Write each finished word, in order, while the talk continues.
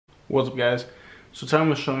What's up, guys? So today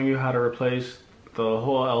I'm showing you how to replace the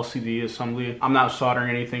whole LCD assembly. I'm not soldering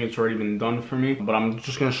anything, it's already been done for me, but I'm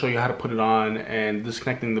just going to show you how to put it on and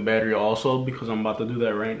disconnecting the battery also, because I'm about to do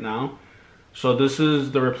that right now. So this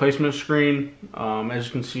is the replacement screen. As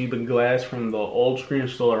you can see, the glass from the old screen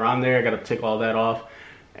is still around there. I got to take all that off,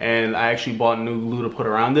 and I actually bought new glue to put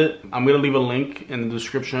around it. I'm going to leave a link in the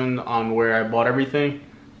description on where I bought everything.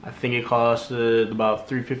 I think it costed about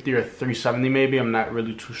 $350 or $370 maybe. I'm not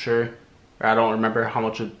really too sure. I don't remember how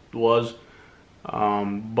much it was.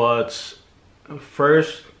 But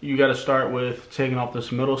first, you got to start with taking off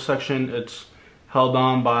this middle section. It's held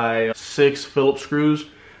on by 6 Phillips screws.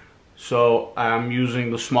 So I'm using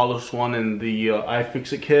the smallest one in the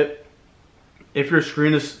iFixit kit. If your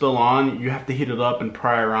screen is still on, you have to heat it up and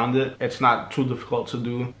pry around it. It's not too difficult to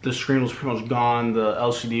do. The screen was pretty much gone. The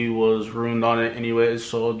LCD was ruined on it anyways,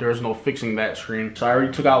 so there's no fixing that screen. So I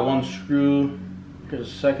already took out one screw. Here's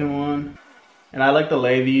the second one. And I like to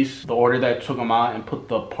lay these, the order that I took them out, and put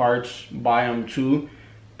the parts by them too.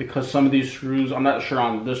 Because some of these screws, I'm not sure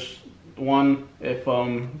on this one if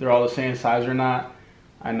they're all the same size or not.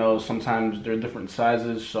 I know sometimes they're different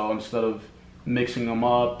sizes, so instead of mixing them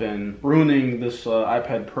up and ruining this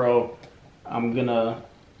iPad Pro, I'm gonna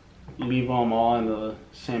leave them all in the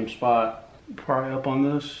same spot. Pry up on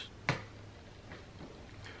this.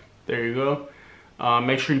 There you go.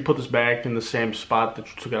 Make sure you put this back in the same spot that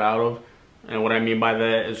you took it out of. And what I mean by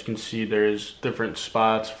that, as you can see, there's different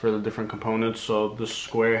spots for the different components, so the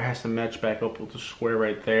square has to match back up with the square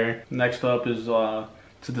right there. Next up is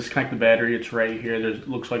to disconnect the battery. It's right here.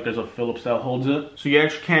 Looks like there's a Phillips that holds it. So you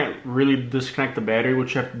actually can't really disconnect the battery.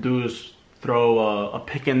 What you have to do is throw a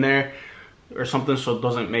pick in there or something so it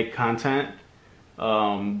doesn't make contact.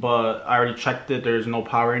 But I already checked it. There's no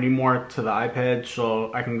power anymore to the iPad,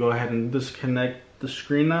 so I can go ahead and disconnect the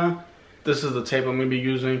screen now. This is the tape I'm going to be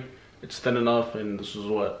using. It's thin enough, and this is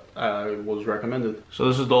what was recommended. So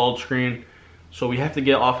this is the old screen. So we have to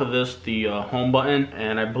get off of this the home button,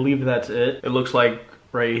 and I believe that's it. It looks like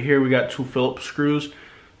right here we got 2 Phillips screws.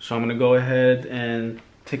 So I'm gonna go ahead and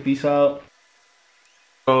take these out.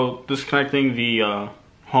 So disconnecting the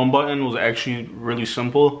home button was actually really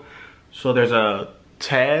simple. So there's a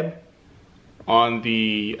tab on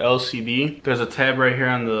the LCD. There's a tab right here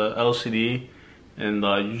on the LCD, and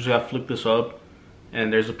you just gotta flick this up.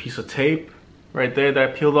 And there's a piece of tape right there that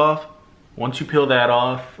I peeled off. Once you peel that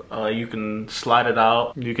off, you can slide it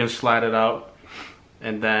out.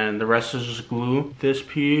 And then the rest is just glue. This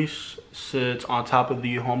piece sits on top of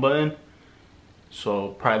the home button,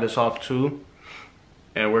 so pry this off too.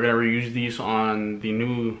 And we're gonna reuse these on the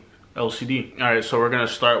new LCD. All right, so we're gonna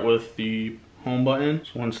start with the home button.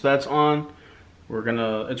 So once that's on,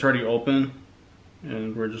 it's already open,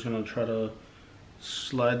 and we're just gonna try to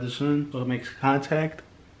slide this in so it makes contact.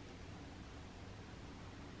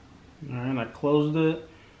 All right, I closed it.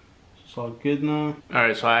 It's all good now. All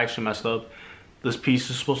right, so I actually messed up. This piece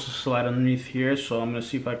is supposed to slide underneath here, so I'm gonna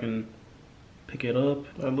see if I can pick it up.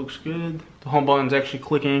 That looks good. The home button's actually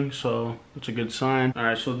clicking, so it's a good sign. All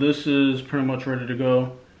right, so this is pretty much ready to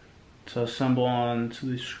go to assemble onto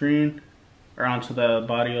the screen or onto the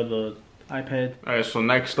body of the iPad. All right, so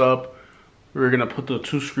next up, we're gonna put the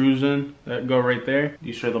 2 screws in that go right there.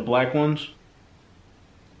 These are the black ones.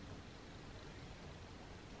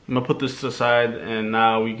 I'm gonna put this to the side, and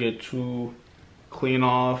now we get to clean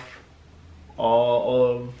off all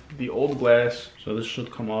of the old glass. So this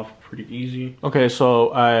should come off pretty easy. Okay, so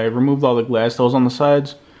I removed all the glass that was on the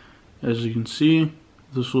sides. As you can see,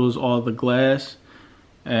 this was all the glass,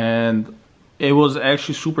 and it was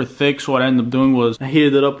actually super thick. So what I ended up doing was I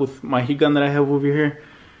heated it up with my heat gun that I have over here,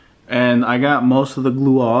 and I got most of the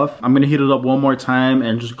glue off. I'm gonna heat it up one more time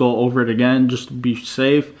and just go over it again just to be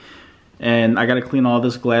safe. And I gotta clean all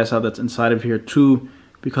this glass out that's inside of here too,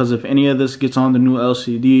 because if any of this gets on the new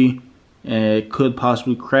LCD, it could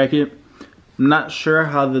possibly crack it. I'm not sure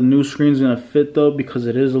how the new screen's gonna fit though, because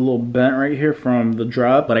it is a little bent right here from the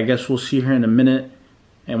drop, but I guess we'll see here in a minute.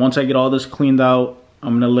 And once I get all this cleaned out,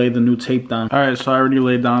 I'm gonna lay the new tape down. All right, so I already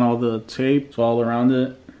laid down all the tape. It's all around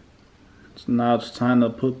it. So now it's time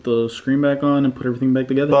to put the screen back on and put everything back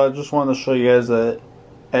together. So I just wanted to show you guys that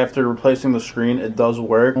after replacing the screen, it does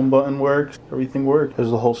work. Home button works, everything works.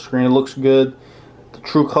 There's the whole screen, it looks good. The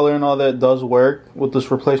true color and all that does work with this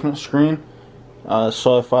replacement screen.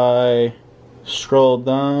 So if I scroll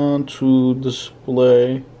down to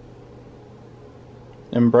display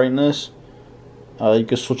and brightness, you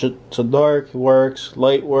can switch it to dark, it works,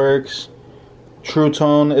 light works. True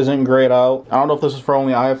tone isn't grayed out. I don't know if this is for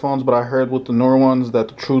only iPhones, but I heard with the newer ones that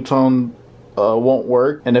the true tone won't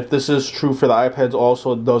work. And if this is true for the iPads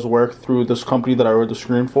also, it does work through this company that I wrote the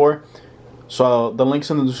screen for. So the link's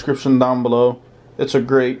in the description down below. It's a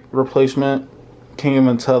great replacement. Can't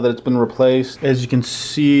even tell that it's been replaced. As you can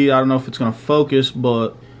see, I don't know if it's gonna focus,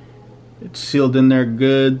 but it's sealed in there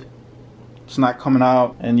good. It's not coming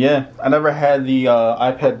out. And yeah, I never had the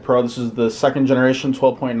iPad Pro. This is the 2nd generation,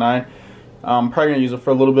 12.9. I'm probably gonna use it for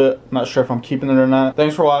a little bit. Not sure if I'm keeping it or not.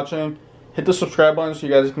 Thanks for watching. Hit the subscribe button so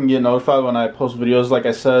you guys can get notified when I post videos. Like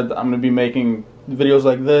I said, I'm gonna be making videos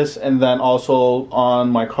like this and then also on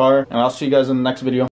my car. And I'll see you guys in the next video.